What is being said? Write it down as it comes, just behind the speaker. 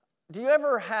Do you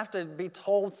ever have to be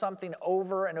told something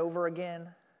over and over again?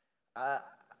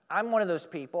 I'm one of those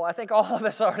people. I think all of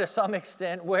us are to some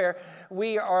extent, where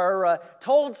we are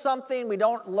told something, we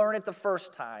don't learn it the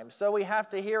first time. So we have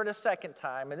to hear it a second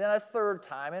time, and then a third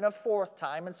time, and a fourth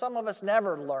time. And some of us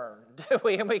never learn, do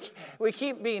we? And we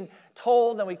keep being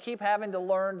told, and we keep having to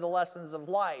learn the lessons of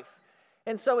life.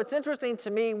 And so it's interesting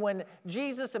to me when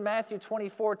Jesus in Matthew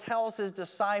 24 tells his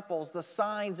disciples the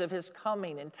signs of his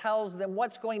coming and tells them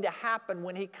what's going to happen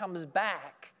when he comes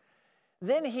back.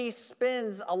 Then he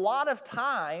spends a lot of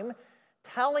time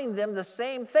telling them the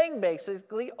same thing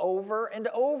basically over and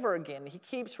over again. He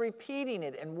keeps repeating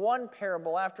it in one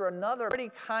parable after another. Pretty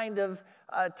kind of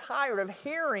tired of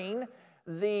hearing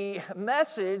the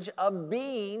message of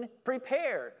being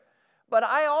prepared. But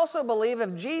I also believe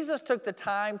if Jesus took the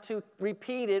time to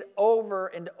repeat it over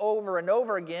and over and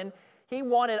over again, he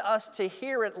wanted us to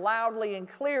hear it loudly and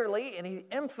clearly, and he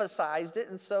emphasized it,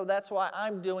 and so that's why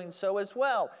I'm doing so as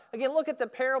well. Again, look at the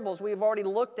parables we've already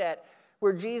looked at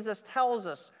where Jesus tells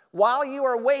us, while you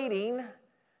are waiting,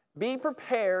 be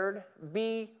prepared,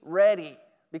 be ready,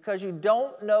 because you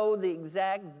don't know the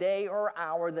exact day or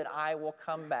hour that I will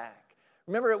come back.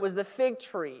 Remember, it was the fig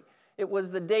tree. It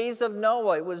was the days of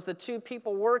Noah. It was the two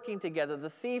people working together, the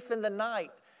thief in the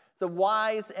night, the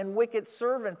wise and wicked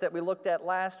servant that we looked at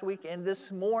last week and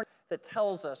this morning that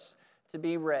tells us to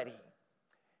be ready.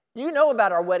 You know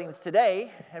about our weddings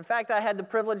today. In fact, I had the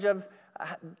privilege of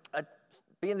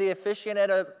being the officiant at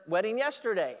a wedding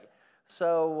yesterday.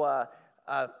 So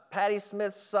Patty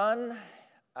Smith's son,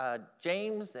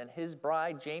 James, and his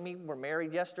bride, Jamie, were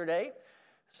married yesterday.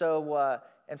 So,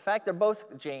 in fact, they're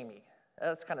both Jamie.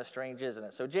 That's kind of strange, isn't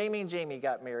it? So Jamie and Jamie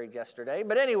got married yesterday.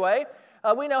 But anyway,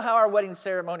 we know how our wedding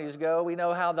ceremonies go. We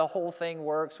know how the whole thing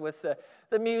works with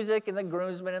the music and the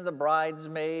groomsmen and the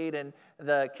bridesmaid and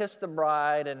the kiss the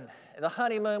bride and the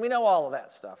honeymoon. We know all of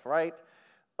that stuff, right?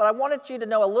 But I wanted you to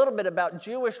know a little bit about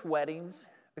Jewish weddings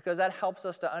because that helps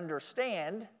us to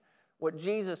understand what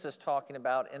Jesus is talking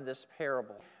about in this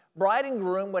parable. Bride and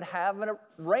groom would have an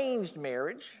arranged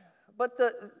marriage, but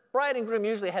the bride and groom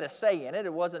usually had a say in it.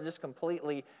 It wasn't just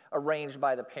completely arranged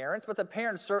by the parents, but the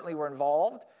parents certainly were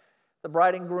involved. The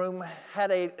bride and groom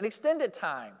had an extended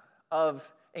time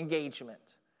of engagement.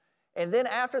 And then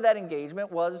after that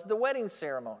engagement was the wedding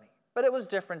ceremony. But it was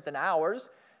different than ours.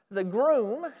 The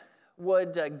groom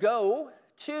would go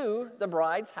to the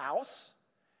bride's house,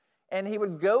 and he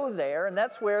would go there, and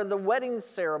that's where the wedding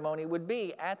ceremony would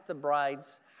be, at the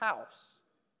bride's house.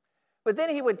 But then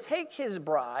he would take his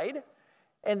bride,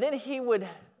 and then he would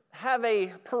have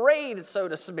a parade, so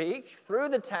to speak, through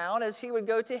the town as he would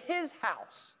go to his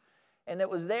house. And it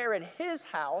was there at his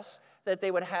house that they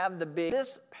would have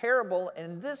this parable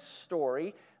in this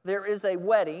story. There is a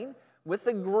wedding with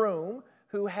the groom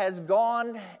who has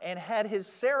gone and had his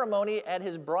ceremony at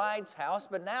his bride's house,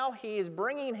 but now he is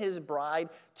bringing his bride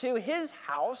to his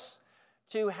house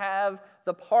to have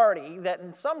the party that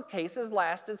in some cases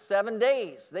lasted 7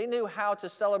 days. They knew how to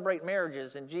celebrate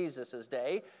marriages in Jesus'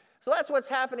 day. So that's what's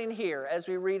happening here as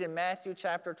we read in Matthew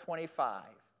chapter 25.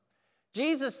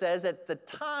 Jesus says at that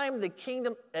time,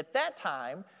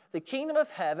 the kingdom of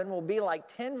heaven will be like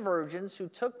 10 virgins who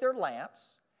took their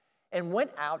lamps and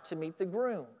went out to meet the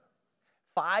groom.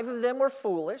 5 of them were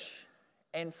foolish,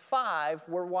 and 5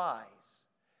 were wise.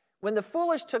 When the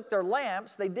foolish took their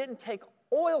lamps, they didn't take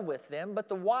oil with them, but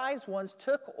the wise ones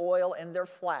took oil in their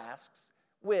flasks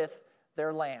with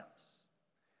their lamps.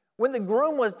 When the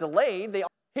groom was delayed,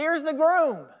 here's the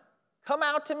groom, come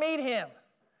out to meet him.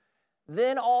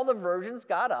 Then all the virgins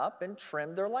got up and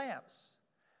trimmed their lamps.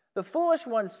 The foolish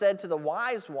ones said to the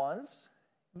wise ones,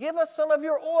 give us some of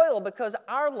your oil because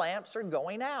our lamps are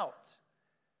going out.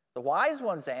 The wise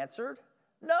ones answered,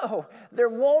 no, there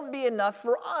won't be enough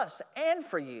for us and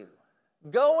for you.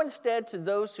 Go instead to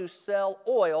those who sell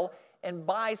oil and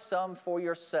buy some for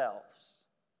yourselves.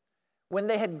 When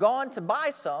they had gone to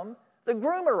buy some, the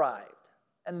groom arrived,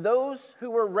 and those who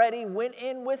were ready went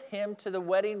in with him to the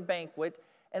wedding banquet,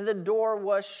 and the door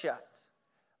was shut.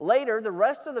 Later, the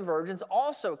rest of the virgins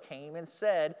also came and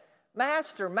said,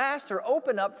 Master, Master,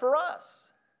 open up for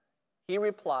us. He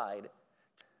replied,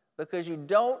 because you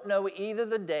don't know either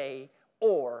the day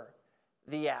or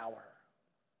the hour.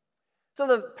 So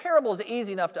the parable is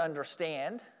easy enough to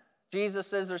understand. Jesus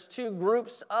says there's 2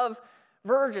 groups of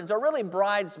virgins, or really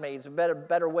bridesmaids, a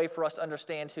better way for us to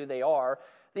understand who they are.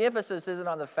 The emphasis isn't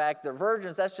on the fact they're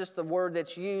virgins. That's just the word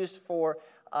that's used for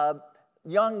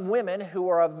young women who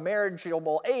are of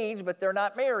marriageable age, but they're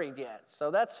not married yet.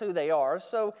 So that's who they are.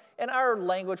 So in our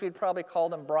language, we'd probably call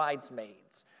them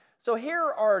bridesmaids. So here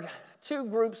are 2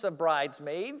 groups of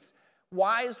bridesmaids.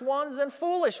 wise ones and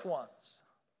foolish ones.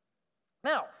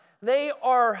 Now, they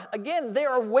are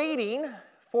waiting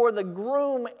for the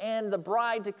groom and the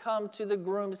bride to come to the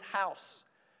groom's house.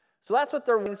 So that's what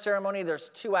their wedding ceremony, there's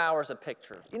 2 hours of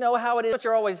pictures. You know how it is, what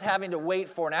you're always having to wait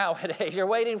for nowadays. You're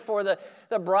waiting for the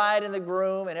bride and the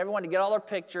groom and everyone to get all their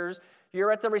pictures.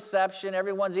 You're at the reception,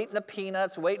 everyone's eating the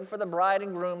peanuts, waiting for the bride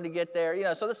and groom to get there. You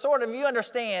know, so you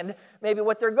understand maybe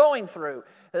what they're going through.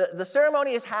 The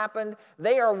ceremony has happened,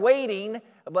 they are waiting,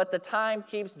 but the time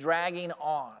keeps dragging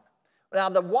on. Now,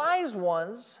 the wise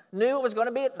ones knew it was going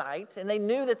to be at night, and they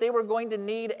knew that they were going to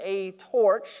need a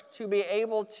torch to be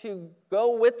able to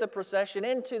go with the procession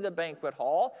into the banquet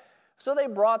hall. So they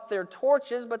brought their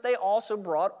torches, but they also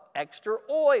brought extra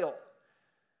oil.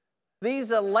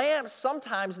 These lamps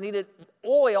sometimes needed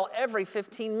oil every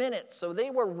 15 minutes, so they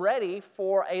were ready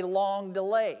for a long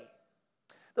delay.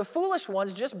 The foolish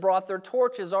ones just brought their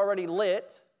torches already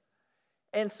lit,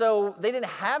 and so they didn't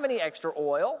have any extra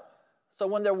oil. So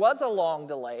when there was a long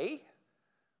delay,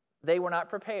 they were not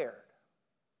prepared.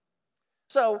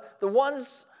 So the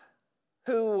ones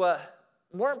who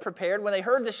weren't prepared, when they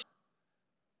heard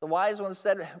the wise ones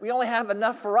said, "We only have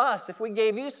enough for us. If we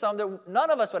gave you some, none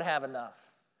of us would have enough."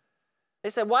 They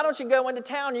said, "Why don't you go into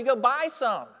town, you go buy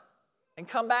some and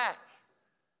come back?"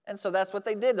 And so that's what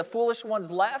they did. The foolish ones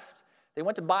left. They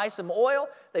went to buy some oil.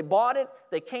 They bought it.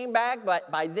 They came back, but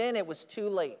by then it was too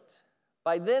late.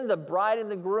 By then, the bride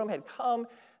and the groom had come.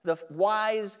 The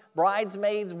wise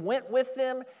bridesmaids went with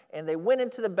them, and they went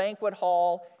into the banquet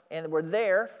hall and were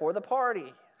there for the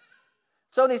party.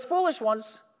 So these foolish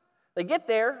ones, they get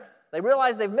there. They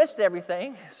realize they've missed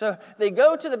everything. So they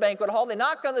go to the banquet hall. They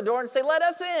knock on the door and say, "Let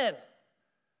us in."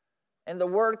 And the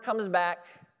word comes back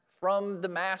from the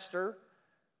master,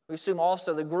 we assume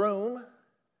also the groom,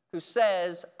 who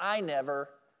says, "I never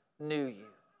knew you."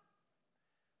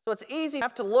 So it's easy to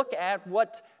have to look at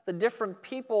what the different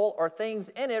people or things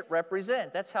in it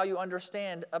represent. That's how you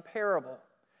understand a parable.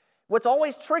 What's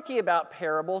always tricky about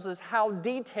parables is how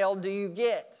detailed do you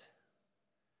get?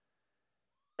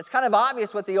 It's kind of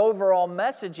obvious what the overall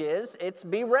message is. It's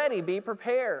be ready, be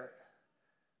prepared.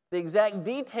 The exact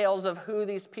details of who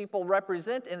these people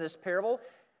represent in this parable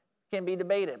can be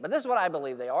debated. But this is what I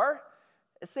believe they are.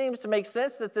 It seems to make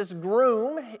sense that this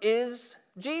groom is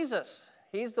Jesus.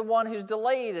 He's the one who's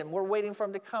delayed, and we're waiting for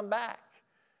him to come back.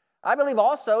 I believe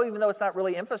also, even though it's not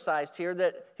really emphasized here,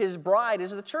 that his bride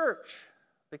is the church,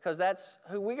 because that's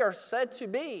who we are said to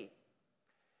be.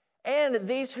 And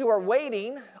these who are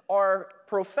waiting are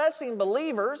professing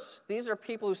believers. These are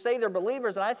people who say they're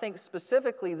believers, and I think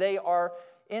specifically they are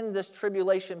in this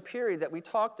tribulation period that we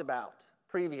talked about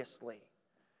previously.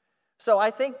 So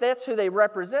I think that's who they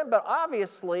represent, but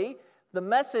obviously the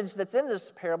message that's in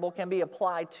this parable can be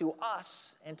applied to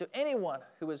us and to anyone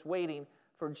who is waiting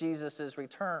for Jesus'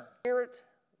 return. Spirit,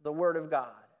 the Word of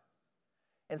God.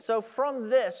 And so from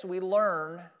this we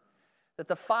learn that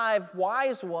the 5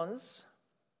 wise ones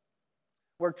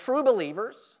were true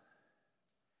believers,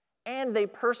 and they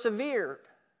persevered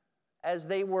as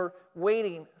they were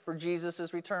waiting for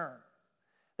Jesus' return.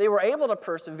 They were able to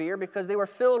persevere because they were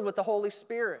filled with the Holy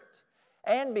Spirit,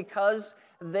 and because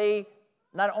they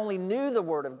not only knew the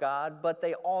Word of God, but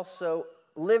they also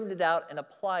lived it out and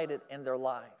applied it in their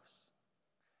lives.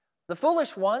 The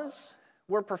foolish ones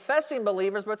were professing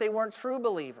believers, but they weren't true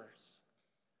believers.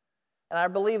 And I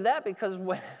believe that because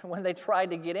when they tried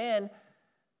to get in,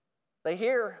 they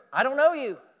hear, "I don't know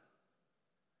you."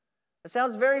 It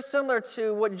sounds very similar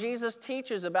to what Jesus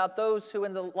teaches about those who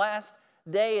in the last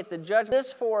day at the judgment,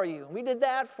 "This for you, we did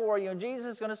that for you." And Jesus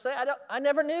is going to say, I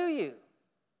never knew you.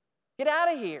 Get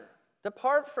out of here.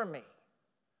 Depart from me.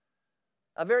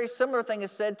 A very similar thing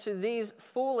is said to these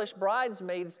foolish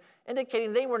bridesmaids,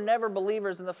 indicating they were never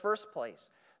believers in the first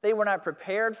place. They were not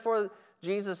prepared for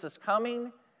Jesus'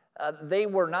 coming. They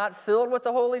were not filled with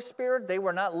the Holy Spirit. They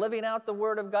were not living out the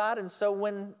Word of God. And so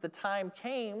when the time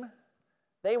came,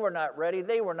 they were not ready.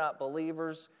 They were not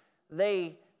believers.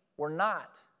 They were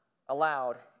not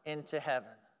allowed into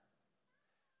heaven.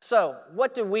 So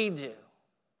what do we do?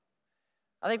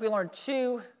 I think we learned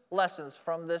 2 lessons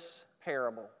from this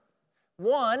parable.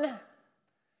 One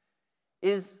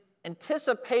is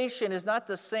anticipation is not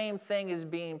the same thing as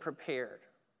being prepared.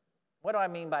 What do I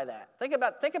mean by that? Think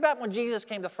about when Jesus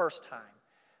came the first time.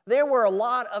 There were a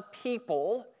lot of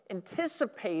people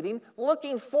anticipating,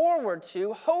 looking forward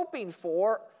to, hoping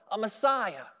for a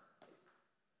Messiah.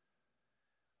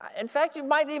 In fact, you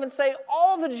might even say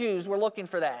all the Jews were looking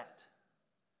for that.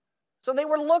 So they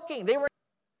were looking.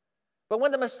 But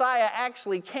when the Messiah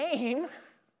actually came,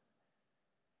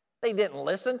 they didn't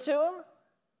listen to him.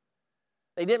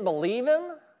 They didn't believe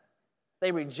him.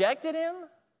 They rejected him.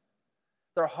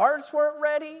 Their hearts weren't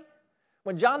ready.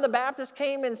 When John the Baptist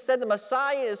came and said the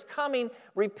Messiah is coming,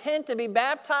 repent and be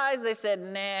baptized, they said,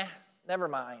 nah, never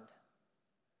mind.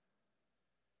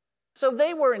 So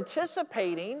they were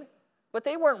anticipating, but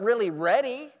they weren't really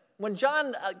ready. When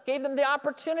John gave them the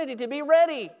opportunity to be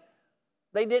ready,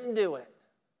 they didn't do it.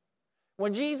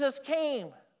 When Jesus came,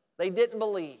 they didn't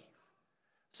believe.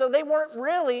 So they weren't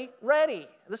really ready.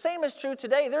 The same is true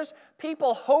today. There's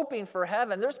people hoping for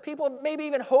heaven. There's people maybe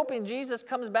even hoping Jesus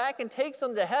comes back and takes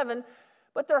them to heaven,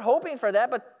 but they're hoping for that,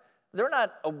 but they're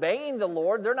not obeying the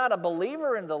Lord. They're not a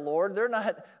believer in the Lord. They're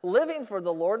not living for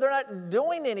the Lord. They're not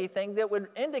doing anything that would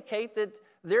indicate that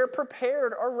they're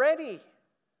prepared or ready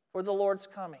for the Lord's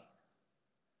coming.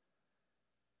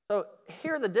 So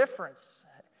hear the difference.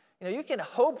 You can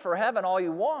hope for heaven all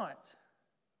you want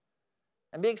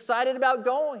and be excited about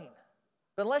going,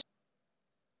 but unless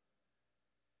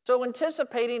so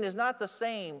anticipating is not the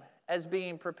same as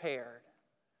being prepared.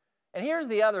 And here's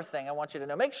the other thing I want you to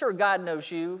know. Make sure God knows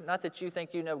you, not that you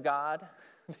think you know God,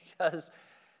 because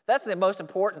that's the most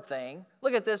important thing.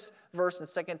 Look at this verse in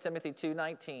 2 Timothy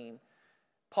 2:19.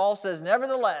 Paul says,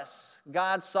 nevertheless,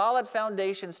 God's solid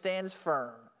foundation stands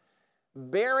firm,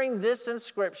 bearing this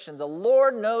inscription, the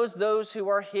Lord knows those who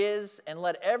are his, and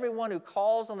let everyone who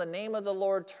calls on the name of the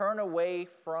Lord turn away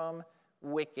from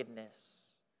wickedness.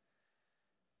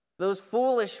 Those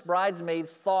foolish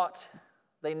bridesmaids thought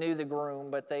they knew the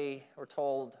groom, but they were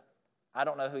told, I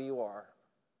don't know who you are.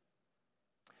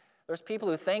 There's people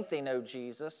who think they know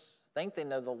Jesus, think they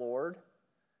know the Lord,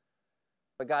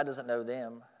 but God doesn't know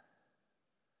them.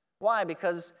 Why?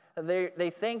 Because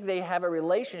they think they have a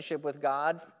relationship with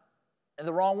God in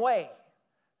the wrong way.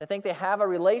 They think they have a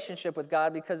relationship with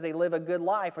God because they live a good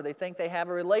life, or they think they have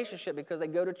a relationship because they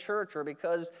go to church or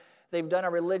because they've done a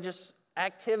religious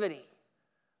activity.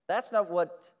 That's not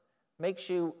what makes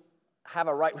you have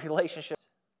a right relationship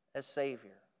as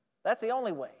Savior. That's the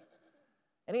only way.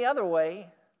 Any other way,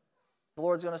 the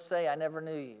Lord's going to say, I never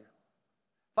knew you.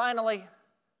 Finally,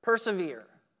 persevere.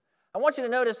 I want you to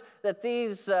notice that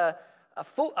these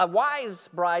wise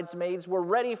bridesmaids were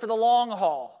ready for the long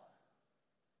haul.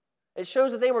 It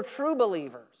shows that they were true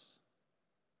believers.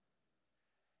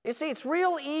 You see, it's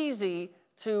real easy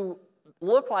to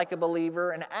look like a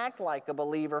believer and act like a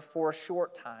believer for a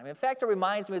short time. In fact, it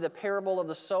reminds me of the parable of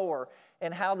the sower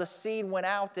and how the seed went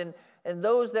out, and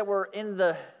those that were in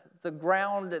the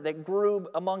ground that grew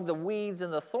among the weeds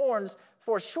and the thorns,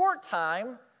 for a short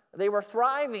time, they were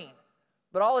thriving.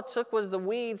 But all it took was the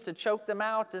weeds to choke them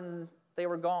out, and they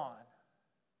were gone.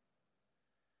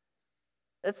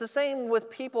 It's the same with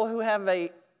people who have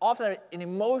often an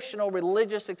emotional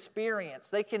religious experience.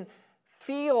 They can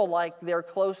feel like they're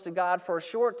close to God for a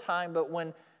short time, but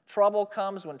when trouble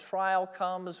comes, when trial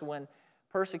comes, when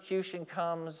persecution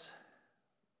comes,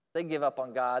 they give up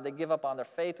on God. They give up on their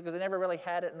faith because they never really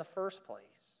had it in the first place.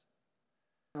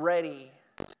 Ready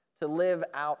to live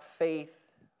out faith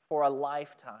for a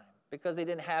lifetime because they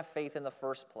didn't have faith in the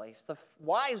first place. The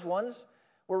wise ones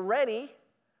were ready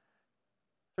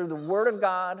through the Word of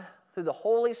God, through the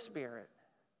Holy Spirit,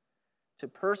 to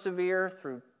persevere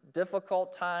through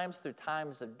difficult times, through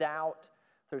times of doubt,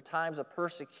 through times of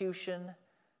persecution,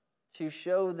 to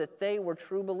show that they were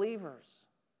true believers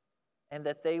and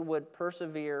that they would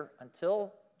persevere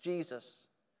until Jesus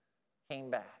came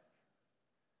back.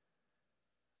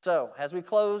 So, as we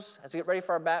close, as we get ready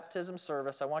for our baptism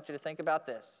service, I want you to think about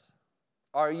this.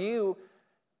 Are you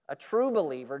a true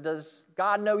believer? Does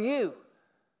God know you?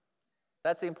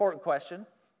 That's the important question.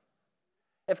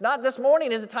 If not, this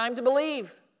morning is the time to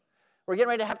believe. We're getting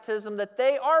ready to have baptism that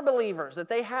they are believers, that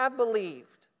they have believed,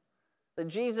 that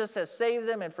Jesus has saved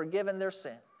them and forgiven their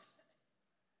sins.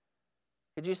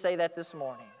 Could you say that this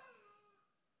morning?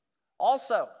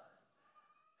 Also,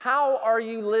 how are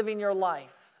you living your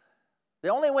life? The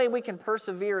only way we can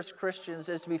persevere as Christians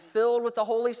is to be filled with the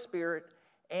Holy Spirit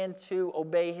and to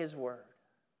obey His Word.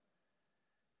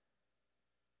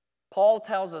 Paul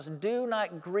tells us, do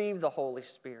not grieve the Holy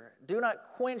Spirit. Do not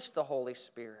quench the Holy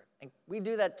Spirit. And we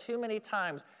do that too many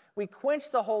times. We quench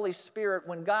the Holy Spirit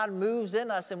when God moves in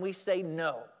us and we say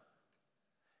no.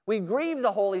 We grieve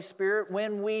the Holy Spirit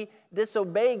when we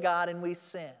disobey God and we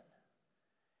sin.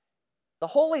 The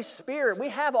Holy Spirit, we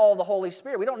have all the Holy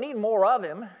Spirit. We don't need more of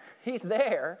Him. He's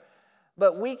there.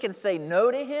 But we can say no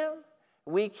to Him.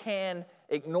 We can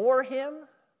ignore Him.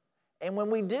 And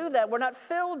when we do that, we're not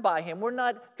filled by Him. We're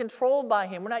not controlled by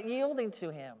Him. We're not yielding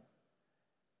to Him.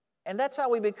 And that's how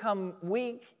we become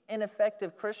weak,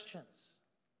 ineffective Christians,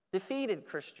 defeated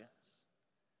Christians.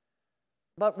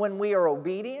 But when we are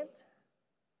obedient,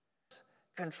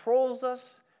 controls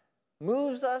us,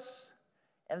 moves us,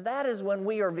 And that is when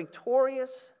we are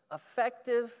victorious,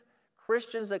 effective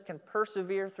Christians that can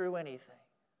persevere through anything.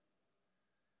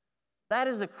 That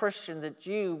is the Christian that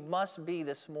you must be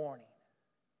this morning.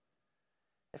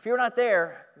 If you're not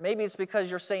there, maybe it's because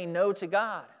you're saying no to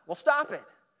God. Well, stop it.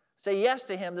 Say yes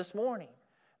to Him this morning.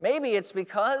 Maybe it's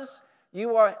because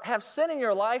you have sin in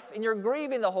your life and you're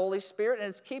grieving the Holy Spirit and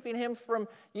it's keeping Him from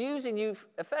using you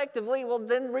effectively. Well,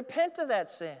 then repent of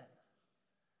that sin.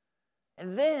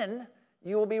 And then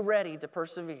you will be ready to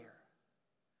persevere.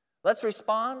 Let's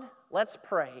respond. Let's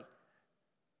pray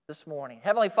this morning.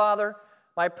 Heavenly Father,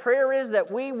 my prayer is that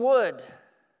we would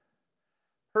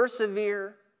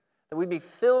persevere, that we'd be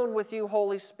filled with you,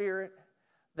 Holy Spirit,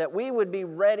 that we would be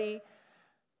ready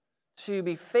to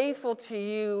be faithful to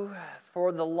you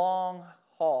for the long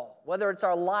haul. Whether it's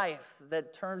our life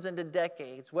that turns into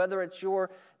decades, whether it's your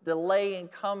delay in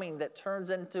coming that turns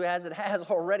into, as it has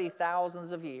already,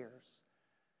 thousands of years.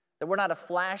 That we're not a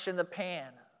flash in the pan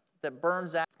that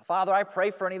burns out. Father, I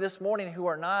pray for any this morning who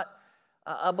are not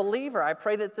a believer. I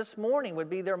pray that this morning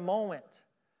would be their moment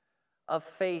of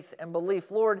faith and belief.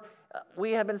 Lord,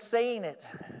 we have been saying it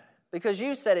because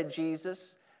you said it,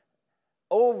 Jesus,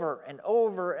 over and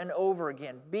over and over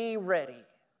again. Be ready.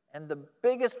 And the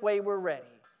biggest way we're ready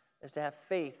is to have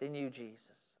faith in you, Jesus.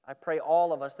 I pray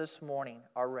all of us this morning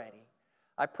are ready.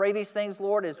 I pray these things,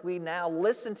 Lord, as we now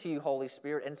listen to you, Holy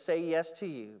Spirit, and say yes to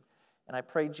you. And I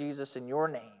pray, Jesus, in your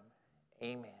name,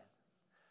 amen.